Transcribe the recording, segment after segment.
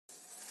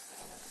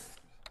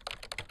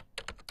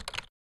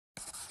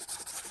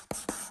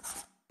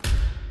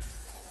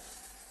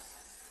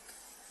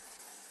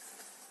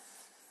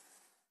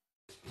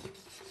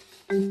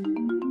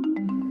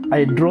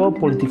I draw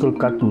political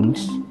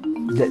cartoons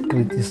that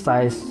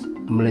criticize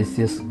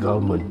Malaysia's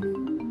government.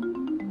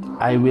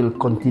 I will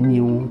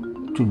continue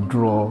to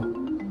draw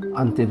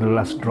until the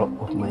last drop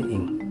of my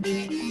ink.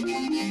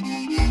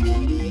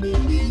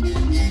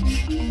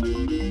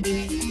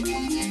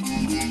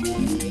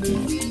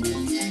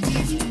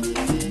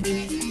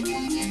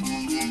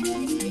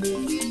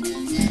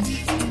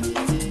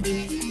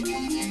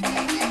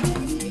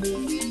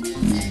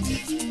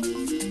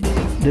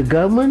 The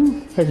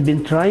government has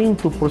been trying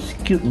to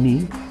prosecute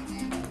me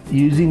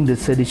using the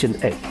Sedition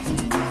Act.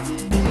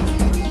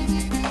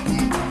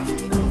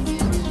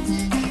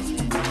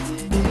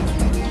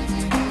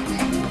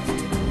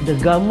 The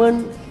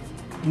government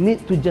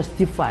need to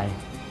justify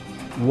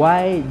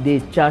why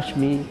they charge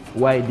me,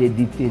 why they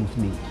detain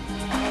me.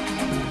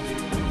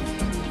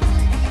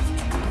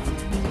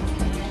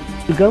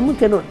 The government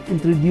cannot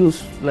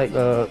introduce like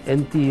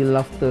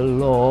anti-laughter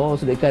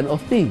laws, that kind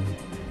of thing.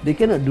 They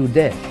cannot do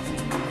that.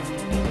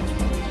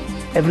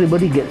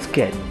 Everybody gets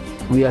scared.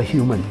 We are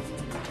human.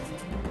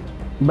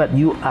 But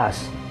you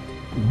ask,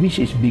 which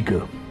is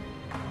bigger?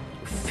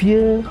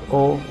 Fear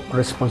or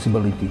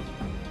responsibility?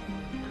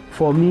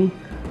 For me,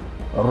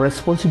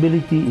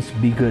 responsibility is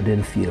bigger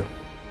than fear.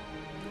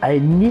 I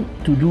need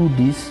to do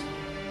this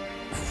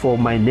for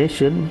my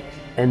nation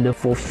and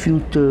for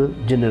future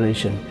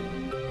generation.